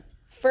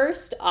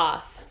First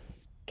off,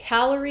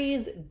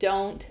 calories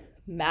don't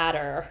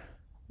matter.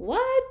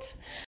 What?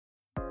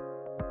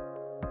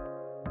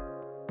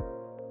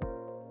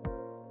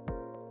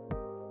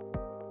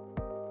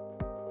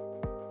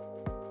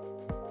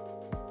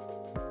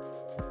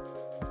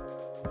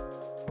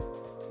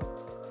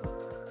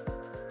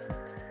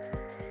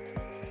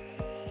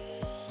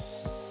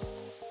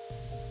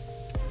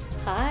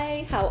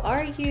 Hi, how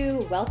are you?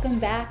 Welcome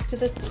back to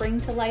the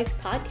Spring to Life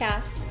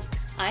podcast.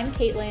 I'm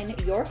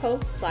Caitlin, your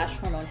host /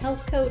 hormone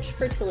health coach,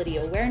 fertility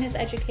awareness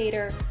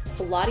educator,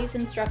 Pilates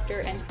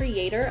instructor, and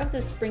creator of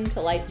the Spring to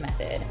Life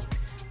method.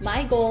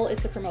 My goal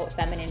is to promote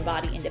feminine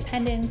body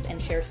independence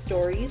and share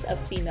stories of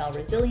female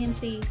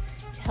resiliency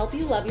to help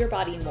you love your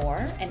body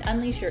more and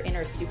unleash your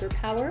inner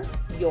superpower,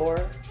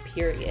 your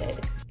period.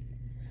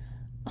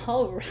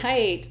 All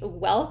right,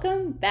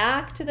 welcome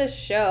back to the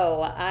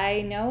show.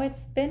 I know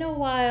it's been a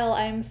while.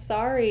 I'm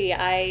sorry.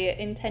 I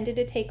intended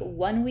to take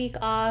 1 week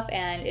off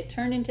and it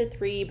turned into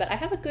 3, but I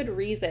have a good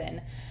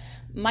reason.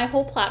 My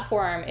whole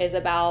platform is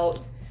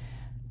about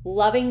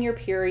loving your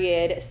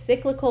period,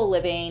 cyclical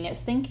living,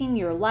 syncing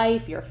your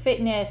life, your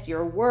fitness,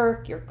 your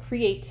work, your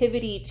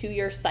creativity to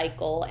your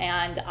cycle.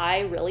 And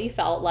I really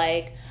felt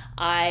like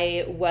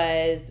I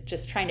was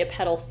just trying to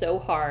pedal so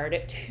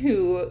hard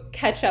to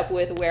catch up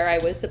with where I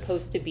was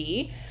supposed to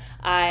be.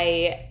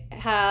 I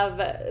have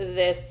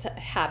this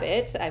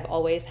habit, I've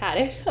always had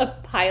it,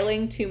 of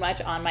piling too much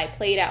on my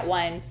plate at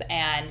once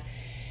and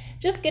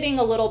just getting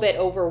a little bit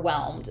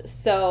overwhelmed.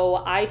 So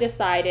I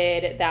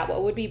decided that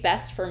what would be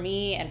best for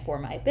me and for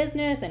my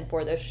business and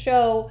for the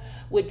show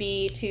would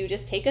be to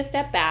just take a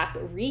step back,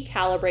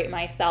 recalibrate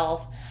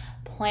myself,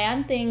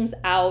 plan things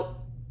out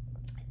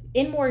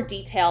in more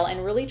detail,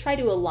 and really try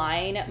to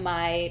align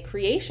my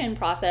creation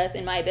process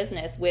in my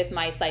business with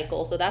my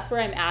cycle. So that's where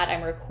I'm at.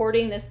 I'm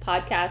recording this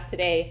podcast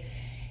today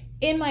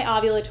in my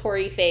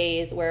ovulatory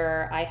phase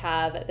where I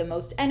have the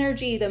most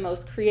energy, the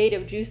most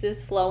creative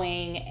juices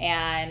flowing,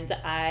 and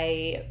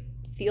I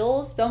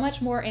feel so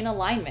much more in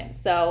alignment.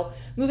 So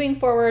moving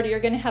forward, you're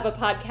going to have a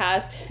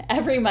podcast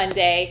every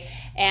Monday,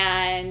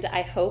 and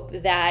I hope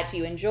that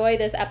you enjoy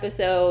this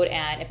episode.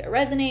 And if it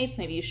resonates,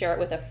 maybe you share it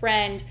with a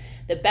friend.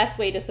 The best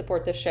way to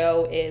support the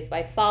show is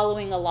by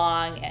following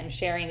along and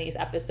sharing these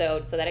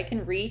episodes so that it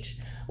can reach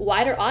a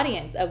wider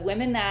audience of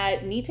women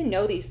that need to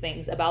know these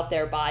things about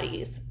their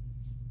bodies.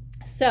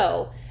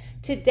 So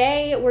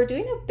today we're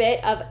doing a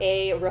bit of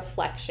a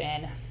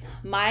reflection.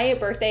 My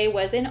birthday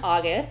was in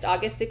August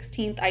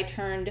 16th, I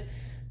turned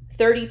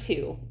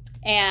 32,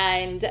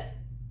 and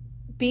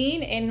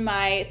being in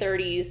my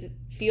 30s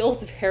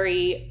feels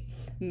very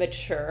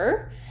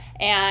mature,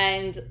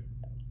 and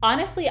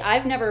honestly,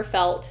 I've never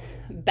felt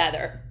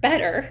better,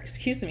 but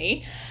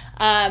certainly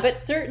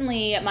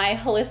my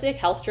holistic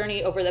health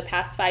journey over the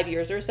past 5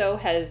 years or so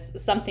has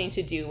something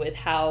to do with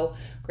how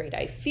great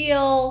I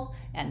feel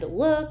and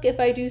look, if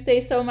I do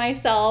say so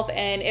myself.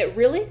 And it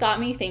really got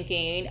me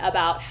thinking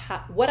about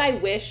what I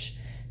wish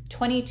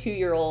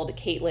 22-year-old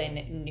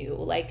Caitlin knew.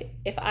 Like,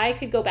 if I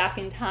could go back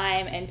in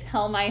time and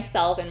tell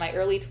myself in my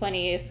early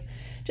 20s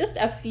just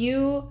a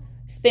few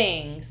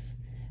things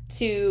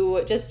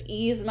to just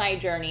ease my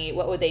journey,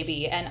 what would they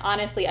be? And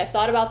honestly, I've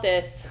thought about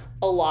this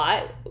a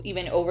lot,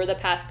 even over the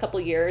past couple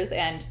years,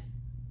 and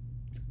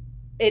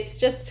it's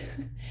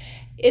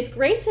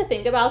great to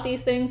think about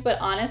these things, but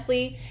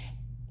honestly,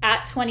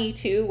 at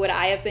 22, would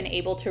I have been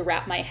able to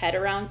wrap my head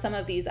around some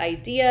of these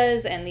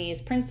ideas and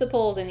these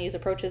principles and these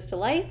approaches to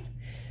life?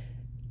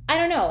 I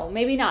don't know,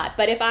 maybe not.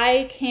 But if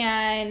I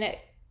can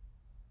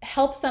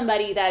help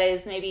somebody that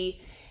is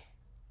maybe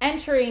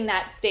entering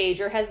that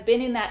stage or has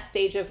been in that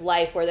stage of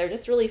life where they're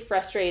just really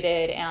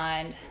frustrated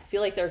and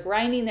feel like they're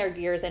grinding their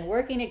gears and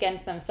working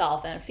against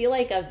themselves and feel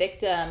like a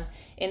victim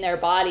in their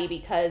body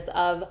because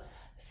of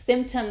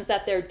symptoms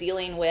that they're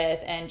dealing with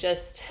and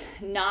just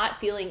not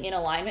feeling in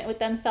alignment with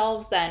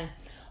themselves, then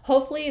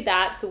hopefully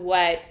that's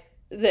what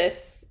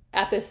this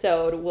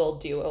episode will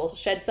do. It will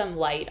shed some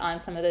light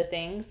on some of the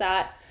things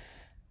that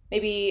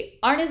maybe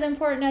aren't as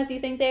important as you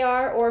think they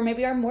are, or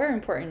maybe are more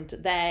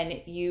important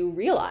than you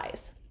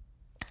realize.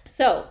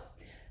 So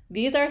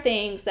these are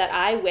things that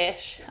I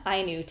wish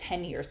I knew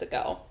 10 years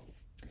ago.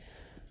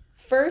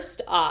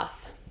 First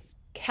off,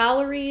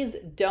 calories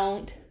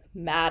don't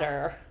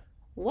matter.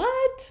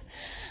 What?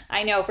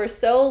 I know for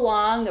so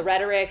long, the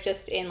rhetoric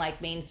just in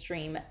like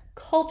mainstream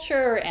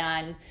culture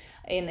and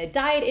in the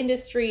diet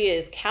industry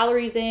is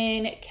calories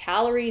in,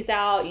 calories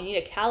out. You need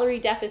a calorie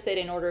deficit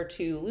in order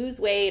to lose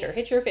weight or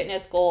hit your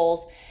fitness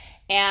goals.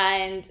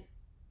 And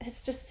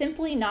it's just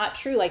simply not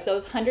true. Like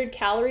those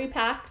 100-calorie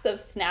packs of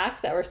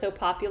snacks that were so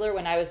popular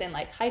when I was in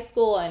like high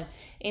school and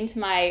into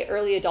my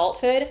early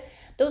adulthood,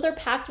 those are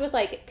packed with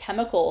like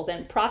chemicals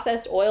and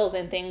processed oils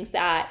and things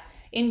that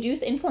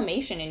induce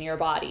inflammation in your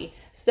body.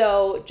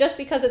 So just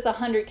because it's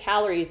 100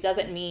 calories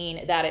doesn't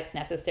mean that it's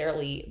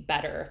necessarily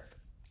better.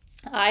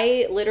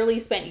 I literally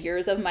spent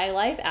years of my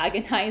life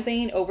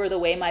agonizing over the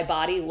way my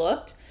body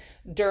looked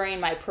during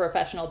my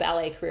professional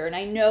ballet career. And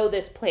I know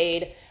this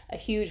played a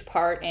huge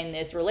part in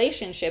this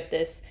relationship,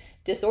 this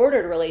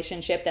disordered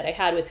relationship that I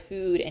had with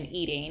food and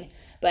eating.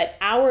 But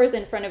hours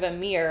in front of a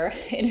mirror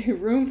in a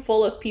room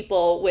full of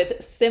people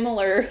with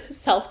similar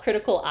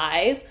self-critical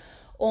eyes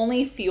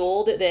only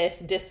fueled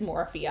this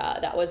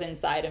dysmorphia that was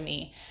inside of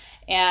me.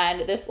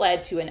 And this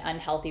led to an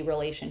unhealthy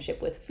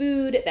relationship with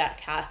food that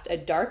cast a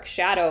dark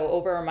shadow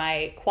over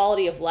my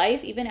quality of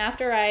life, even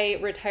after I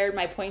retired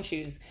my point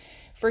shoes.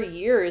 For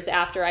years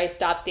after I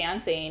stopped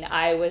dancing,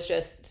 I was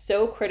just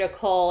so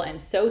critical and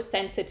so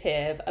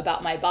sensitive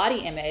about my body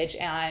image,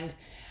 and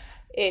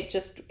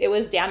it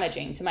was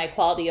damaging to my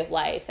quality of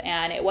life.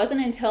 And it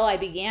wasn't until I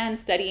began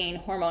studying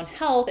hormone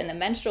health and the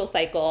menstrual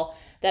cycle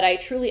that I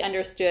truly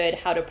understood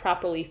how to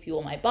properly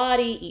fuel my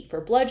body, eat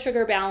for blood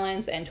sugar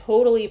balance, and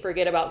totally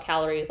forget about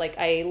calories. Like,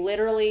 I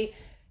literally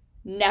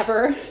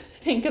never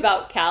think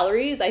about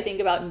calories. I think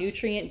about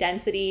nutrient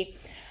density.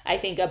 I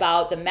think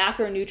about the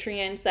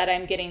macronutrients that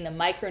I'm getting, the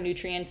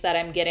micronutrients that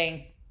I'm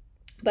getting,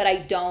 but I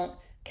don't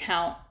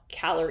count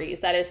calories.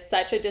 That is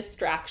such a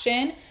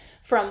distraction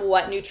from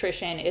what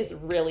nutrition is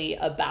really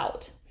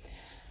about.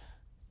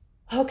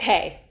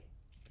 Okay,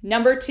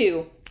 number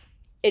 2,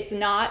 it's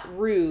not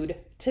rude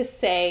to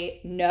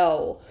say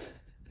no.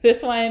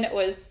 This one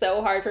was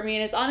so hard for me,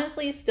 and it's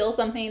honestly still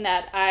something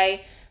that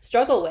I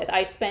struggle with.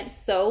 I spent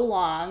so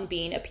long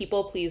being a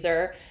people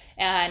pleaser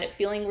and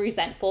feeling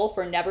resentful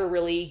for never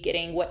really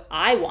getting what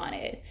I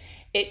wanted.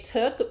 It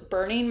took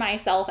burning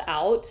myself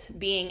out,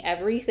 being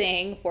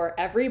everything for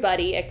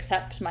everybody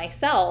except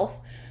myself,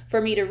 for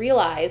me to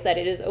realize that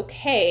it is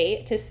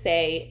okay to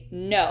say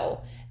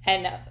no.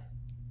 And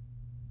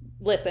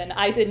listen,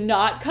 I did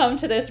not come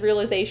to this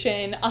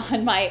realization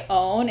on my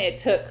own. It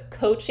took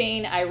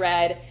coaching. I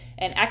read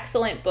an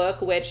excellent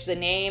book, which the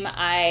name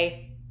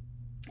I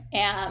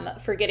am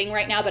forgetting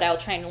right now, but I'll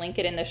try and link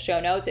it in the show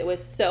notes. It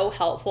was so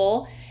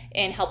helpful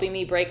in helping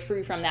me break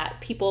free from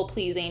that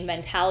people-pleasing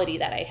mentality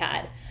that I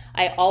had.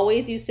 I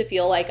always used to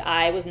feel like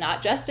I was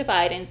not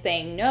justified in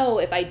saying no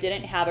if I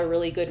didn't have a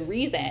really good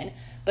reason,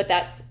 but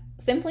that's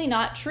simply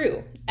not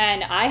true.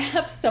 And I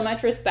have so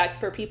much respect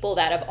for people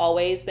that have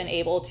always been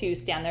able to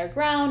stand their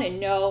ground and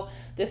know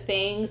the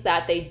things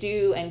that they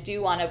do and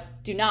do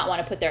not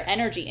want to put their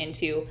energy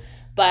into.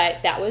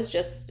 But that was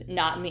just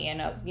not me.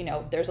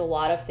 And, there's a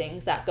lot of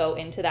things that go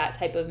into that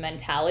type of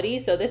mentality.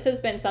 So this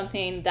has been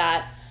something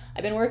that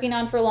I've been working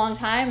on for a long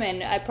time,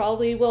 and I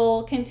probably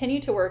will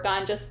continue to work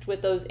on just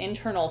with those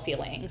internal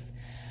feelings.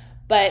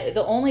 But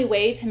the only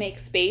way to make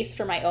space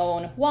for my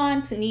own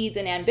wants, needs,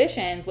 and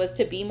ambitions was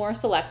to be more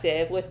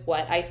selective with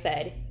what I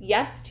said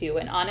yes to.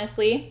 And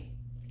honestly,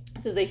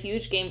 this is a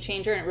huge game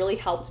changer, and it really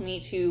helped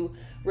me to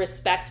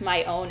respect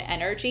my own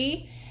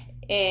energy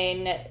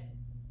in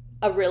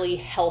a really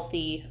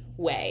healthy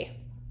way.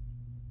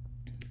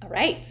 All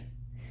right.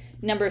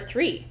 Number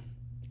 3,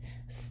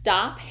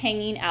 stop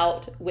hanging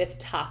out with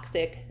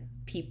toxic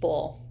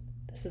people.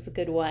 This is a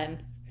good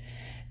one.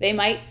 They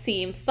might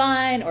seem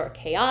fun or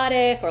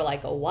chaotic or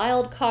like a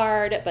wild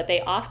card, but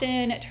they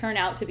often turn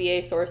out to be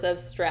a source of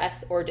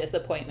stress or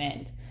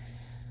disappointment.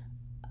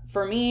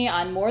 For me,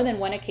 on more than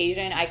one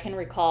occasion, I can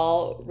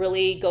recall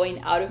really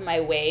going out of my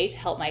way to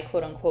help my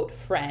quote unquote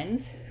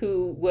friends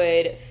who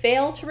would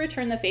fail to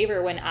return the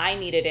favor when I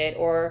needed it,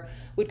 or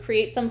would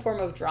create some form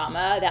of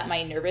drama that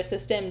my nervous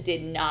system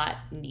did not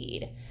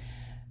need.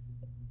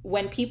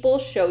 When people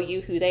show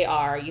you who they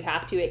are, you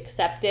have to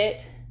accept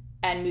it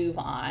and move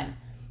on.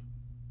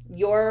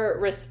 Your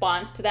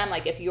response to them,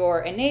 like if you're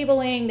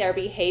enabling their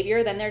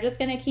behavior, then they're just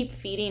going to keep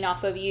feeding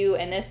off of you.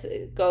 And this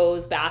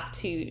goes back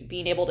to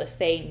being able to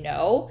say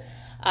no.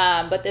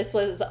 But this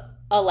was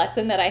a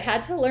lesson that I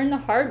had to learn the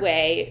hard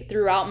way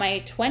throughout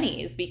my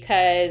 20s,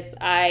 because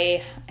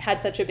I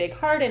had such a big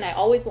heart and I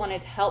always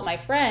wanted to help my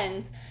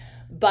friends.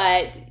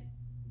 But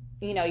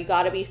you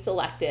got to be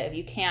selective.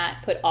 You can't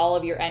put all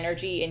of your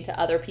energy into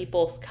other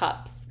people's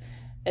cups,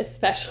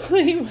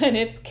 especially when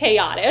it's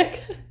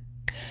chaotic.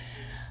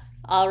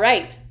 All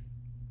right.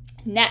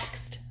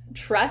 Next,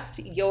 trust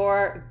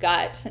your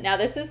gut. Now,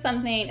 this is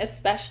something,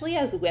 especially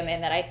as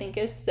women, that I think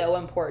is so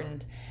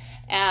important.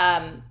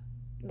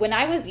 When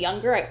I was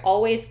younger, I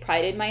always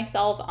prided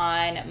myself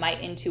on my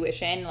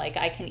intuition. Like,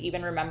 I can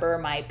even remember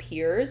my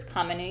peers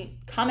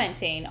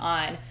commenting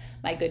on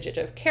my good judge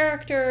of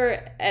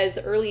character as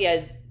early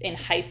as in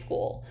high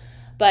school.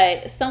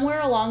 But somewhere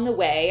along the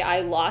way,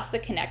 I lost the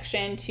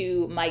connection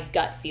to my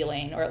gut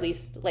feeling, or at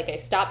least I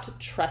stopped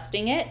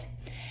trusting it.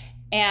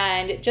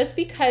 And just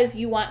because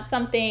you want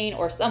something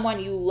or someone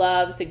you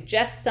love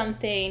suggests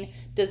something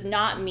does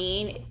not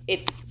mean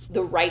it's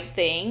the right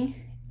thing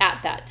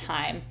at that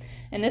time.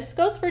 And this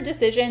goes for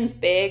decisions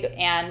big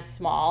and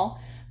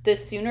small. The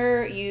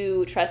sooner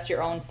you trust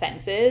your own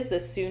senses, the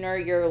sooner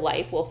your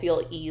life will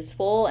feel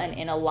easeful and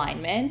in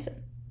alignment.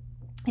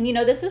 And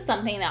this is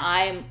something that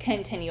I'm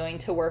continuing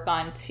to work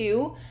on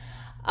too.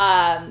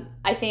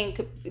 I think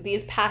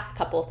these past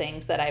couple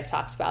things that I've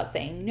talked about,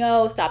 saying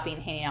no,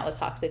 stopping hanging out with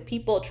toxic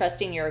people,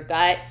 trusting your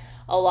gut,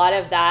 a lot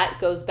of that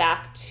goes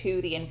back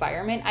to the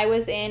environment I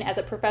was in as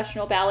a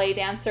professional ballet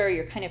dancer.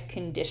 You're kind of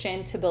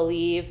conditioned to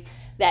believe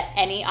that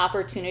any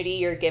opportunity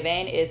you're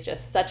given is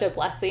just such a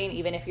blessing,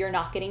 even if you're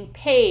not getting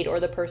paid, or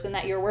the person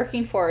that you're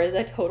working for is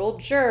a total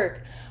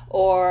jerk,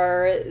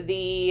 or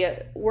the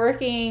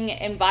working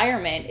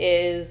environment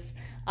is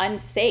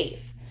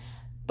unsafe.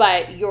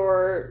 But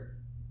you're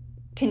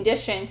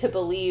conditioned to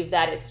believe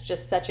that it's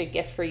just such a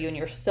gift for you and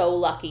you're so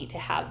lucky to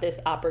have this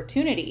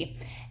opportunity.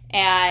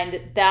 And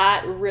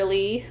that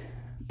really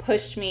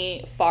pushed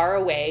me far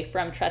away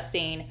from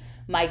trusting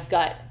my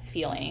gut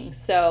feeling.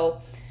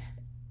 So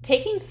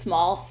taking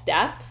small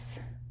steps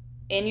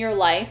in your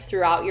life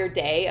throughout your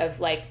day of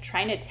like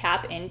trying to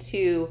tap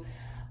into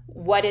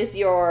what is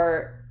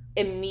your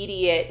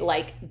immediate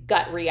like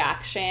gut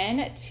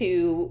reaction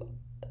to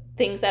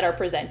things that are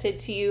presented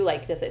to you.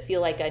 Like, does it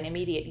feel like an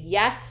immediate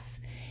yes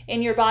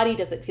in your body?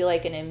 Does it feel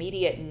like an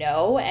immediate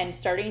no? And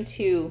starting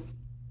to,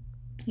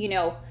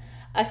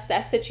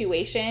 assess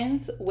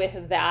situations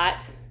with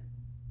that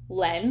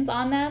lens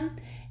on them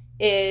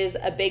is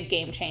a big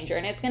game changer.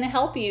 And it's going to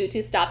help you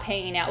to stop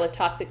hanging out with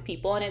toxic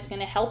people. And it's going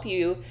to help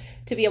you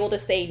to be able to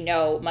say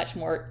no much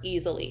more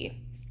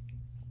easily.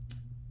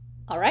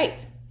 All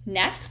right,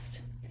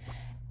 next.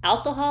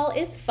 Alcohol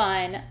is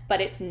fun,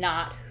 but it's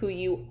not who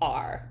you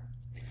are.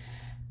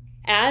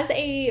 As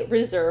a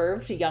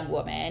reserved young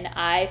woman,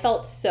 I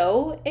felt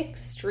so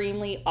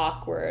extremely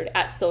awkward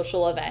at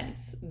social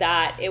events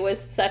that it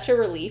was such a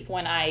relief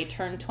when I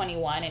turned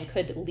 21 and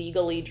could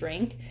legally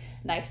drink.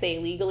 And I say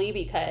legally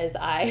because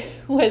I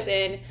was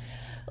in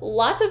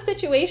lots of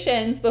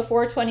situations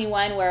before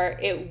 21 where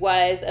it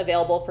was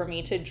available for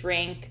me to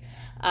drink.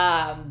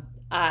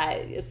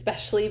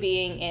 Especially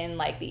being in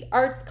like the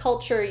arts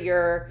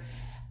culture,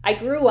 I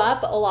grew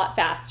up a lot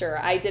faster.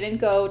 I didn't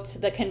go to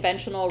the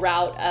conventional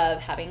route of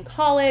having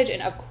college.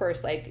 And of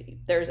course, like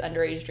there's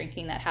underage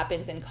drinking that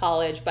happens in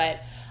college,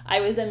 but I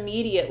was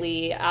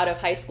immediately out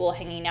of high school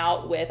hanging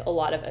out with a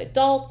lot of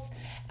adults.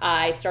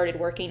 I started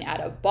working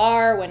at a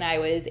bar when I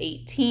was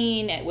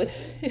 18 with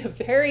a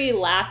very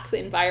lax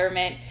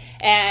environment.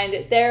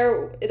 And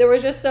there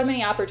was just so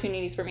many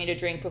opportunities for me to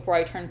drink before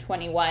I turned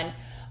 21.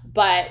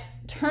 But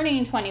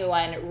turning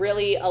 21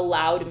 really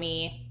allowed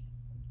me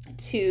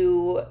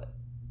to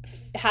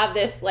have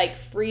this like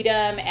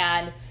freedom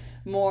and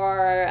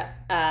more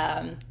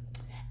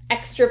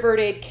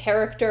extroverted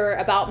character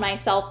about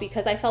myself,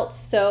 because I felt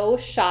so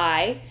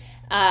shy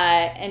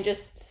and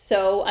just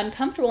so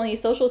uncomfortable in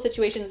these social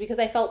situations because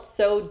I felt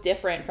so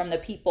different from the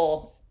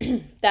people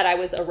that I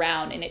was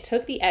around. And it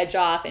took the edge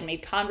off and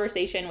made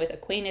conversation with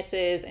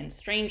acquaintances and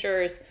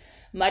strangers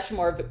much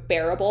more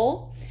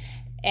bearable.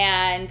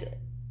 And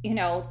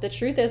the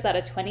truth is that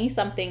a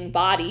 20-something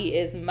body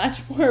is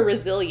much more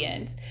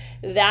resilient.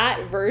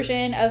 That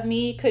version of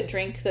me could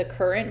drink the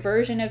current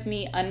version of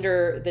me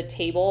under the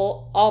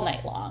table all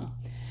night long.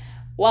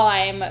 While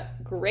I'm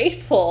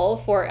grateful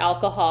for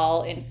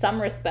alcohol in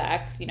some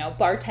respects,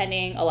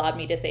 bartending allowed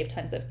me to save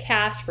tons of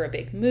cash for a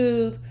big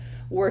move.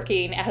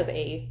 Working as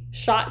a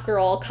shot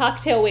girl,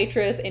 cocktail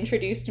waitress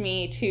introduced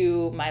me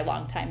to my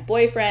longtime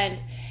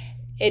boyfriend.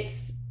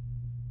 It's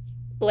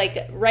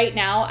like right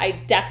now, I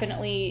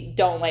definitely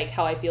don't like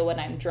how I feel when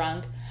I'm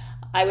drunk.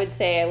 I would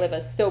say I live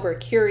a sober,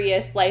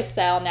 curious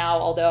lifestyle now,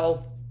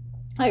 although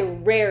I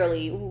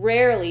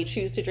rarely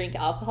choose to drink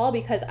alcohol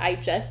because I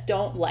just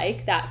don't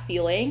like that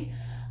feeling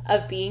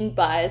of being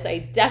buzzed. I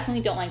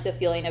definitely don't like the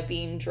feeling of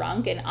being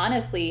drunk. And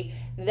honestly,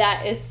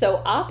 that is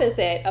so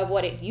opposite of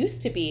what it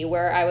used to be,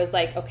 where I was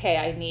like, okay,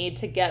 I need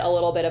to get a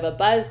little bit of a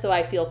buzz so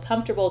I feel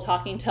comfortable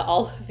talking to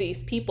all of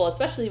these people,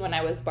 especially when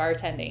I was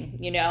bartending,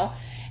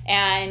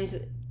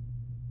 And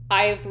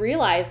I've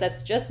realized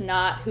that's just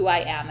not who I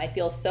am. I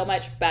feel so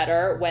much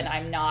better when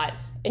I'm not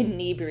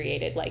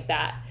inebriated like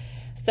that.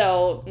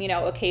 So,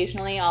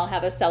 occasionally I'll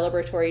have a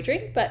celebratory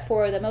drink, but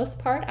for the most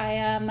part, I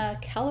am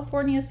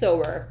California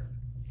sober.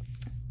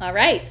 All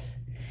right,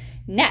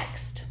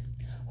 next.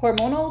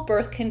 Hormonal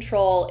birth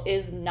control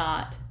is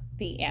not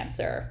the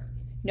answer.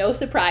 No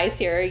surprise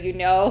here, you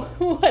know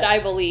what I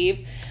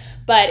believe.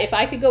 But if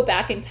I could go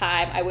back in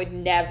time, I would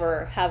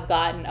never have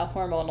gotten a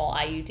hormonal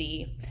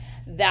IUD.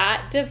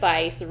 That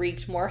device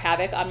wreaked more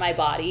havoc on my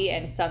body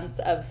and sense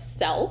of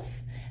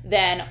self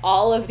than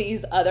all of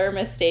these other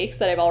mistakes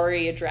that I've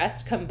already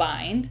addressed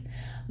combined.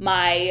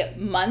 My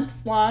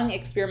months-long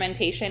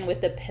experimentation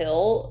with the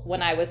pill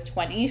when I was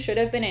 20 should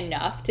have been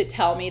enough to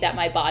tell me that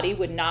my body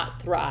would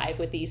not thrive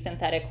with these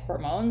synthetic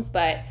hormones,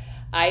 but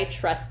I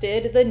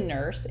trusted the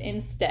nurse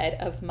instead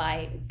of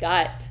my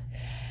gut.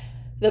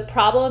 The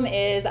problem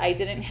is I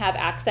didn't have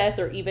access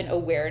or even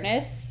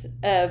awareness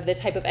of the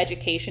type of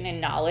education and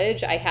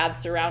knowledge I have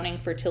surrounding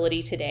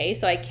fertility today.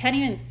 So I can't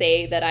even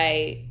say that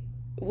I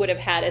would have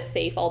had a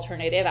safe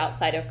alternative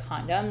outside of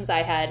condoms.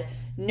 I had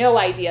no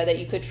idea that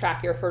you could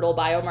track your fertile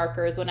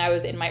biomarkers when I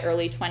was in my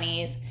early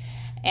 20s.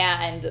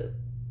 And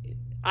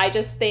I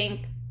just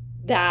think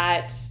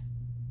that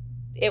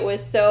it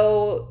was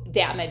so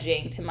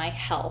damaging to my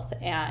health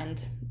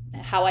and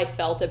how I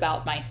felt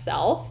about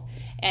myself.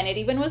 And it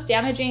even was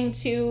damaging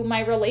to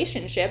my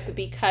relationship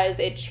because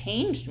it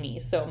changed me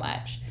so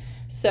much.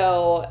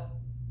 So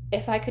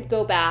if I could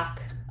go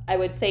back, I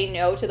would say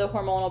no to the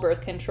hormonal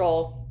birth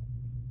control.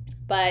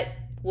 But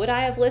would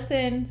I have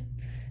listened?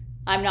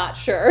 I'm not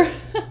sure.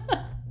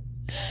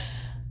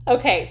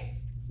 Okay,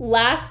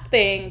 last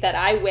thing that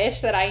I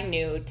wish that I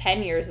knew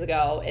 10 years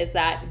ago is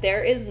that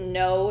there is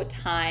no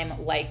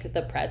time like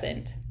the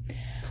present.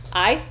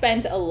 I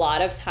spent a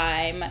lot of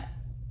time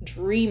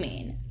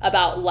dreaming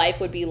about life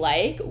would be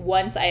like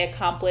once I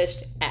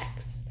accomplished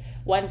X,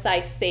 once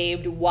I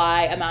saved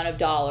Y amount of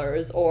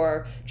dollars,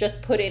 or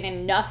just put in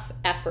enough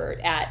effort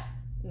at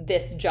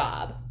this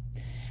job.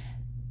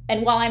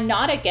 And while I'm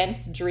not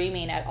against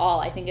dreaming at all,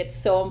 I think it's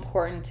so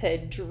important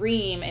to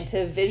dream and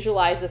to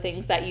visualize the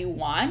things that you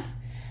want.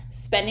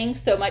 Spending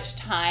so much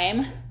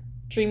time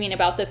dreaming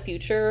about the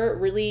future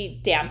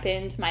really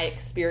dampened my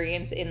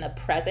experience in the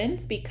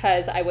present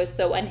because I was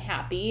so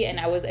unhappy and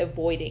I was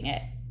avoiding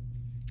it.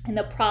 And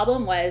the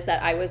problem was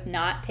that I was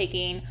not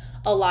taking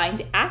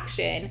aligned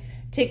action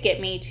to get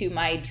me to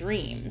my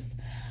dreams.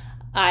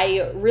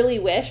 I really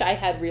wish I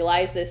had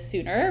realized this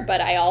sooner, but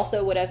I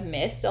also would have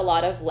missed a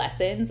lot of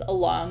lessons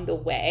along the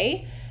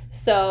way.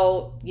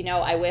 So,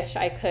 I wish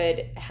I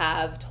could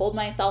have told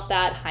myself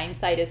that.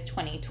 Hindsight is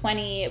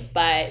 20/20,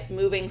 but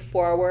moving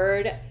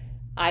forward,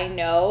 I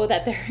know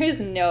that there is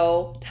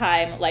no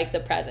time like the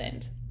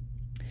present.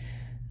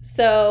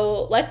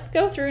 So let's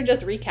go through and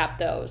just recap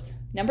those.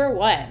 Number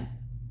 1,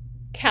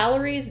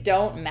 calories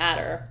don't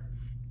matter.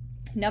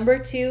 Number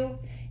 2,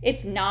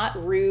 it's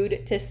not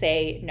rude to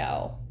say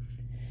no.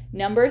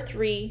 Number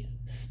 3,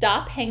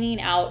 stop hanging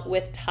out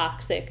with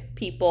toxic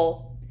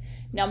people.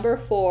 Number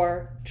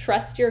 4,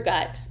 trust your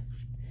gut.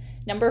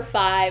 Number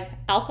 5,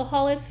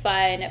 alcohol is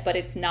fun, but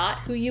it's not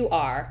who you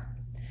are.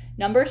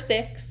 Number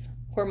 6,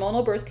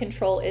 hormonal birth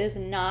control is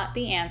not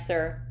the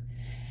answer.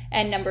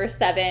 And number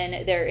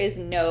 7, there is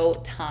no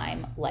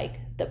time like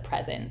the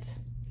present.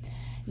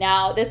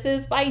 Now, this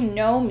is by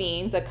no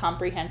means a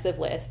comprehensive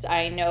list.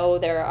 I know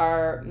there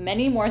are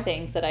many more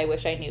things that I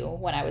wish I knew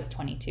when I was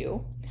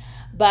 22.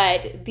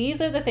 But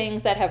these are the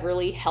things that have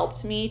really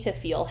helped me to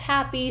feel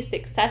happy,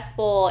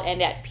 successful,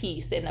 and at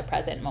peace in the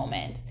present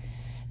moment.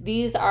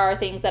 These are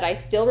things that I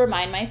still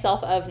remind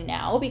myself of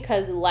now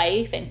because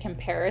life and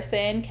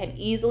comparison can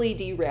easily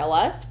derail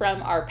us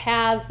from our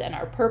paths and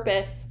our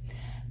purpose.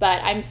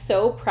 But I'm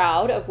so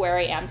proud of where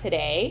I am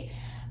today.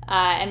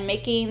 And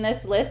making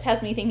this list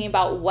has me thinking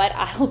about what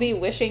I'll be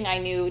wishing I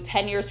knew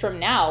 10 years from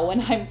now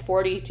when I'm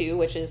 42,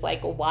 which is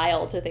like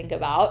wild to think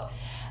about.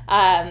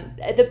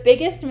 The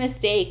biggest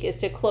mistake is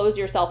to close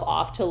yourself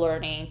off to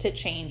learning, to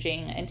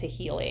changing, and to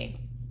healing.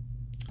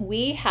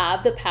 We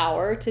have the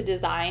power to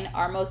design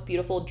our most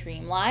beautiful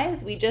dream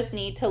lives. We just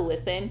need to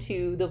listen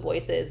to the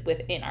voices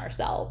within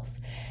ourselves.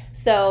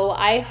 So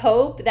I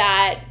hope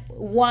that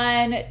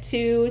 1,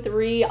 2,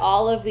 3,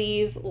 all of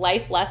these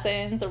life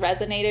lessons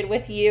resonated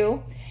with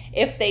you.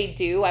 If they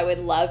do, I would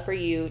love for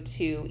you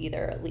to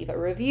either leave a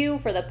review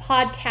for the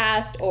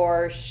podcast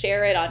or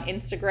share it on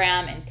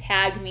Instagram and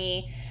tag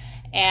me.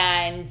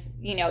 And,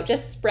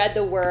 just spread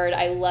the word.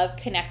 I love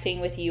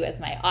connecting with you as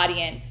my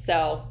audience.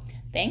 So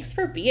thanks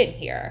for being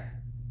here.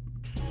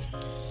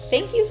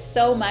 Thank you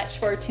so much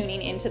for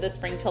tuning into the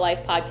Spring to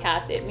Life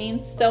podcast. It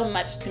means so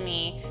much to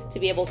me to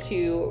be able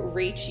to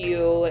reach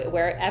you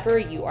wherever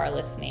you are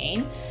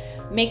listening.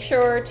 Make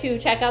sure to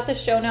check out the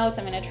show notes.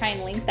 I'm going to try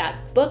and link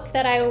that book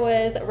that I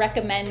was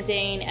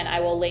recommending, and I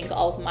will link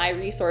all of my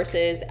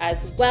resources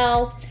as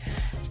well.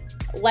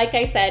 Like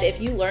I said, if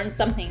you learned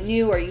something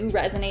new or you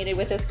resonated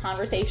with this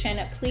conversation,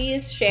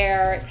 please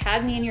share,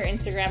 tag me in your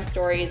Instagram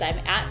stories. I'm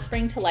at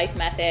Spring to Life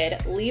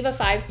Method. Leave a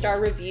 5-star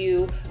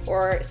review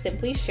or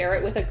simply share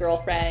it with a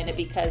girlfriend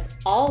because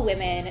all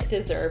women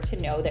deserve to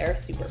know their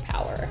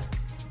superpower.